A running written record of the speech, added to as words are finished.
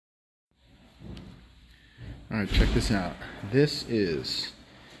Alright, check this out. This is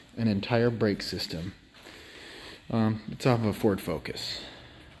an entire brake system. It's off of a Ford Focus.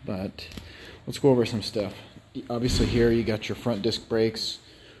 But let's go over some stuff. Obviously here you got your front disc brakes,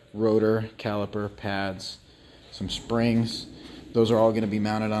 rotor, caliper, pads, some springs. Those are all going to be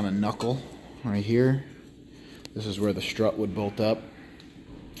mounted on a knuckle right here. This is where the strut would bolt up.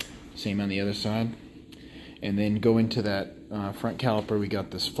 Same on the other side. And then go into that front caliper, we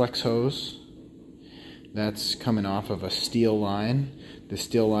got this flex hose. That's coming off of a steel line. The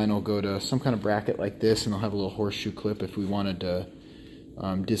steel line will go to some kind of bracket like this, and they'll have a little horseshoe clip. If we wanted to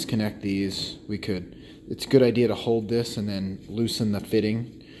disconnect these, we could. It's a good idea to hold this and then loosen the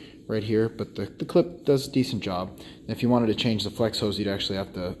fitting right here, but the clip does a decent job. And if you wanted to change the flex hose, you'd actually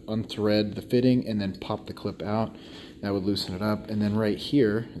have to unthread the fitting and then pop the clip out. That would loosen it up. And then right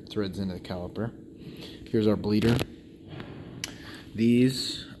here, it threads into the caliper. Here's our bleeder.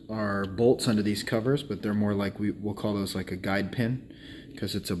 These are bolts under these covers, but they're more like, we'll call those like a guide pin,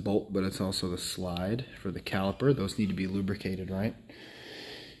 because it's a bolt, but it's also the slide for the caliper. Those need to be lubricated, right?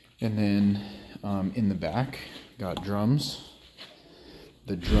 And then in the back, got drums.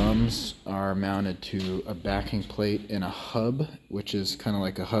 The drums are mounted to a backing plate and a hub, which is kind of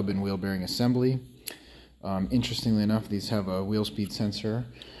like a hub and wheel bearing assembly. Interestingly enough, these have a wheel speed sensor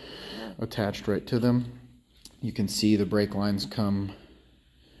attached right to them. You can see the brake lines come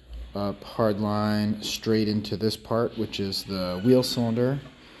up hard line straight into this part, which is the wheel cylinder.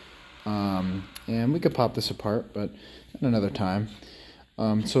 And we could pop this apart, but at another time.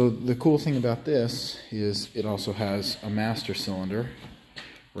 So the cool thing about this is it also has a master cylinder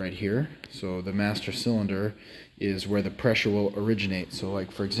right here. So the master cylinder is where the pressure will originate. So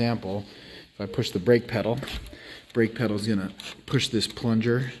like for example, if I push the brake pedal is gonna push this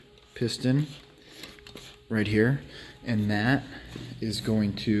plunger piston right here, and that is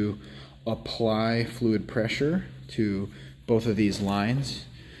going to apply fluid pressure to both of these lines.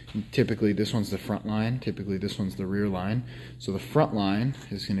 Typically this one's the front line, typically this one's the rear line. So the front line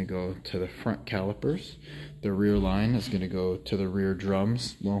is going to go to the front calipers, the rear line is going to go to the rear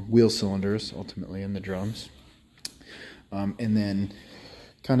drums, well, wheel cylinders ultimately in the drums. And then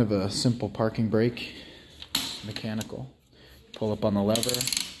kind of a simple parking brake, mechanical. Pull up on the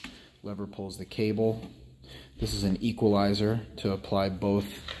lever pulls the cable. This is an equalizer to apply both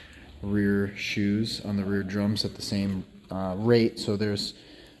rear shoes on the rear drums at the same rate. So there's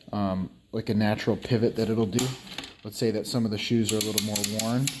like a natural pivot that it'll do. Let's say that some of the shoes are a little more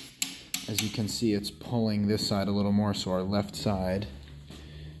worn. As you can see, it's pulling this side a little more, so our left side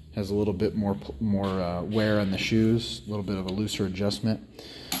has a little bit more wear on the shoes, a little bit of a looser adjustment.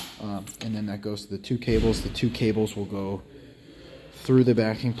 And then that goes to the two cables. The two cables will go through the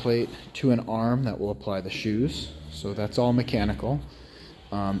backing plate to an arm that will apply the shoes. So that's all mechanical.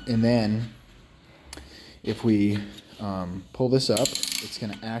 And then if we pull this up, it's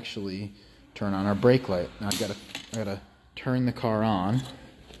going to actually turn on our brake light. Now I gotta turn the car on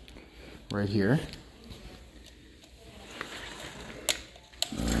right here.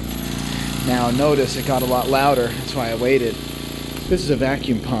 Now notice it got a lot louder, that's why I waited. This is a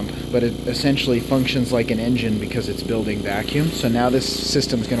vacuum pump, but it essentially functions like an engine because it's building vacuum. So now this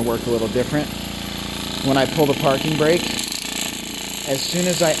system is going to work a little different. When I pull the parking brake, as soon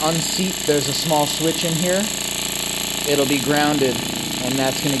as I unseat, there's a small switch in here. It'll be grounded, and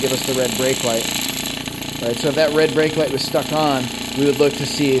that's going to give us the red brake light. Right, so if that red brake light was stuck on, we would look to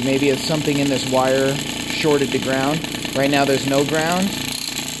see maybe it's something in this wire shorted to ground. Right now there's no ground.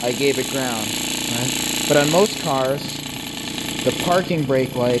 I gave it ground. Right? But on most cars, the parking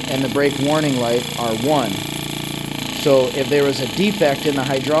brake light and the brake warning light are one. So if there was a defect in the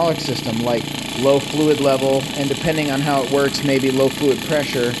hydraulic system, like low fluid level, and depending on how it works, maybe low fluid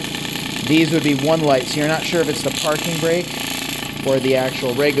pressure, these would be one light. So you're not sure if it's the parking brake or the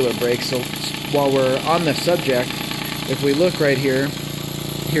actual regular brake. So while we're on the subject, if we look right here,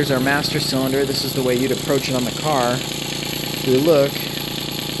 here's our master cylinder. This is the way you'd approach it on the car. If we look,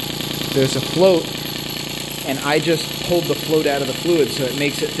 there's a float, and I just pulled the float out of the fluid, so it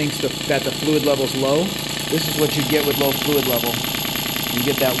makes it think that the fluid level's low. This is what you get with low fluid level. You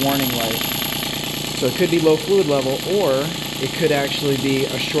get that warning light. So it could be low fluid level, or it could actually be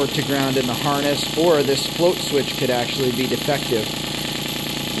a short to ground in the harness, or this float switch could actually be defective.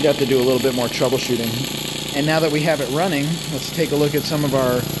 You'd have to do a little bit more troubleshooting. And now that we have it running, let's take a look at some of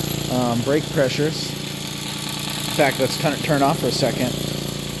our brake pressures. In fact, let's turn off for a second.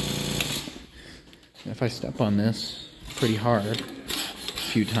 If I step on this pretty hard a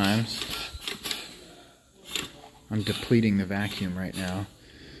few times, I'm depleting the vacuum right now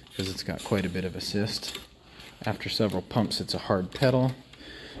because it's got quite a bit of assist. After several pumps, it's a hard pedal.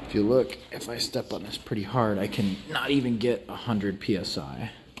 If you look, if I step on this pretty hard, I can not even get 100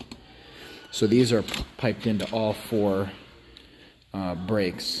 psi. So these are piped into all 4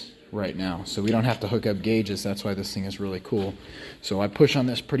 brakes right now. So we don't have to hook up gauges. That's why this thing is really cool. So I push on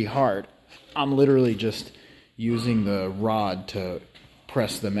this pretty hard. I'm literally just using the rod to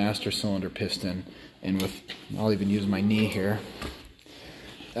press the master cylinder piston, and I'll even use my knee here.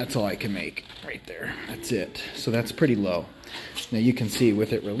 That's all I can make right there. That's it. So that's pretty low. Now you can see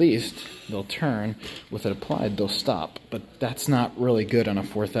with it released, they'll turn. With it applied, they'll stop. But that's not really good on a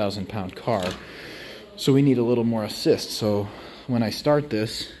 4,000 pound car. So we need a little more assist. So when I start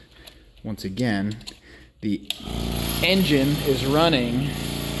this, once again, the engine is running.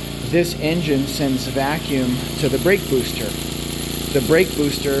 This engine sends vacuum to the brake booster. The brake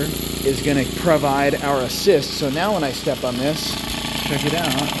booster is going to provide our assist. So now when I step on this, check it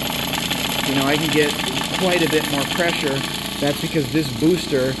out, you know, I can get quite a bit more pressure. That's because this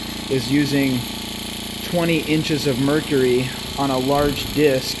booster is using 20 inches of mercury on a large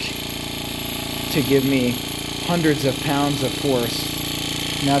disc to give me hundreds of pounds of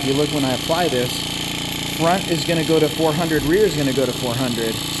force. Now if you look when I apply this, front is going to go to 400, rear is going to go to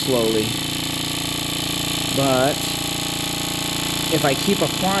 400 slowly. But if I keep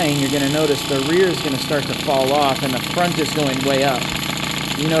applying, you're going to notice the rear is going to start to fall off and the front is going way up.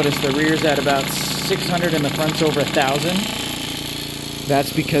 You notice the rear's at about 600 and the front's over 1,000.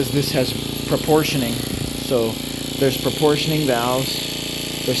 That's because this has proportioning. So there's proportioning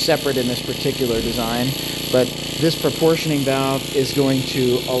valves. They're separate in this particular design, but this proportioning valve is going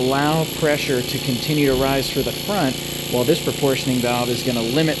to allow pressure to continue to rise for the front, while this proportioning valve is going to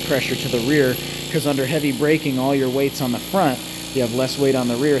limit pressure to the rear, because under heavy braking, all your weight's on the front. You have less weight on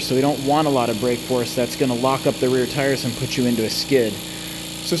the rear, so we don't want a lot of brake force. That's going to lock up the rear tires and put you into a skid.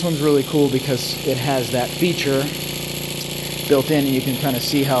 So this one's really cool because it has that feature built in, and you can kind of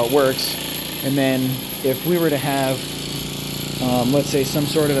see how it works. And then if we were to have, let's say, some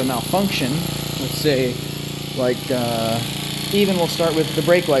sort of a malfunction, let's say, like, even we'll start with the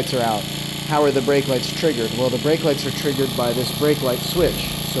brake lights are out. How are the brake lights triggered? Well, the brake lights are triggered by this brake light switch.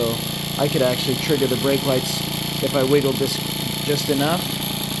 So I could actually trigger the brake lights if I wiggled this just enough.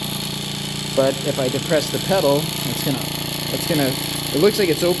 But if I depress the pedal, it looks like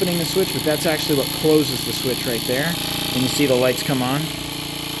it's opening the switch, but that's actually what closes the switch right there. And you see the lights come on.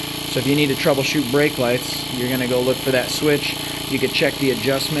 So if you need to troubleshoot brake lights, you're going to go look for that switch. You could check the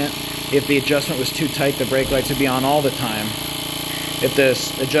adjustment. If the adjustment was too tight, the brake lights would be on all the time. If the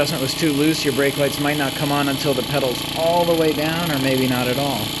adjustment was too loose, your brake lights might not come on until the pedal's all the way down, or maybe not at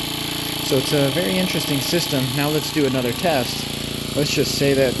all. So it's a very interesting system. Now let's do another test. Let's just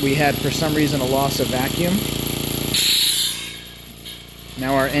say that we had, for some reason, a loss of vacuum.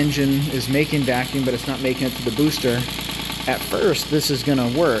 Now our engine is making vacuum, but it's not making it to the booster. At first, this is going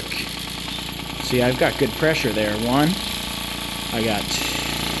to work. See, I've got good pressure there. One,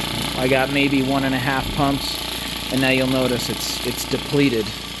 I got maybe 1.5 pumps, and now you'll notice it's depleted.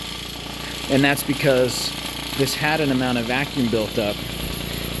 And that's because this had an amount of vacuum built up,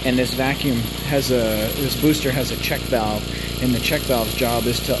 and this booster has a check valve, and the check valve's job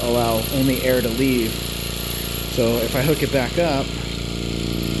is to allow only air to leave. So if I hook it back up,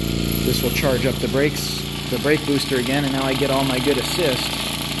 this will charge up the brake booster again, and now I get all my good assist.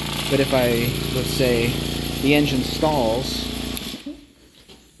 But if let's say the engine stalls,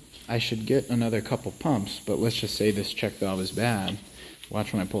 I should get another couple pumps, but let's just say this check valve is bad.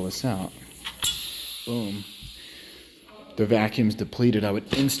 Watch when I pull this out. Boom. The vacuum's depleted. I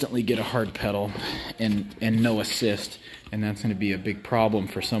would instantly get a hard pedal and no assist, and that's going to be a big problem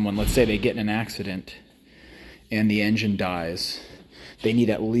for someone. Let's say they get in an accident and the engine dies. They need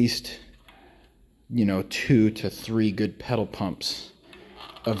at least, 2 to 3 good pedal pumps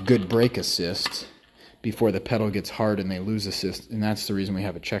of good brake assist before the pedal gets hard and they lose assist, and that's the reason we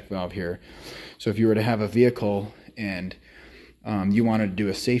have a check valve here. So if you were to have a vehicle and you wanted to do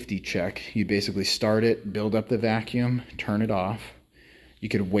a safety check, you basically start it, build up the vacuum, turn it off. You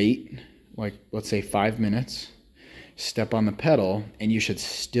could wait, like, let's say 5 minutes, step on the pedal, and you should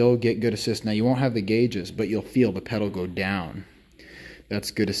still get good assist. Now, you won't have the gauges, but you'll feel the pedal go down. That's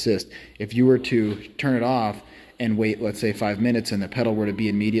good assist. If you were to turn it off and wait, let's say 5 minutes, and the pedal were to be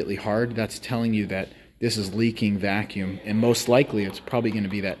immediately hard, that's telling you that this is leaking vacuum, and most likely it's probably going to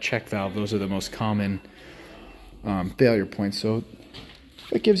be that check valve. Those are the most common failure points. So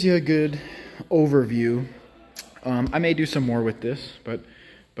that gives you a good overview. I may do some more with this, but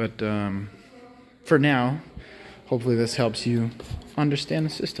for now, hopefully this helps you understand the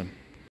system.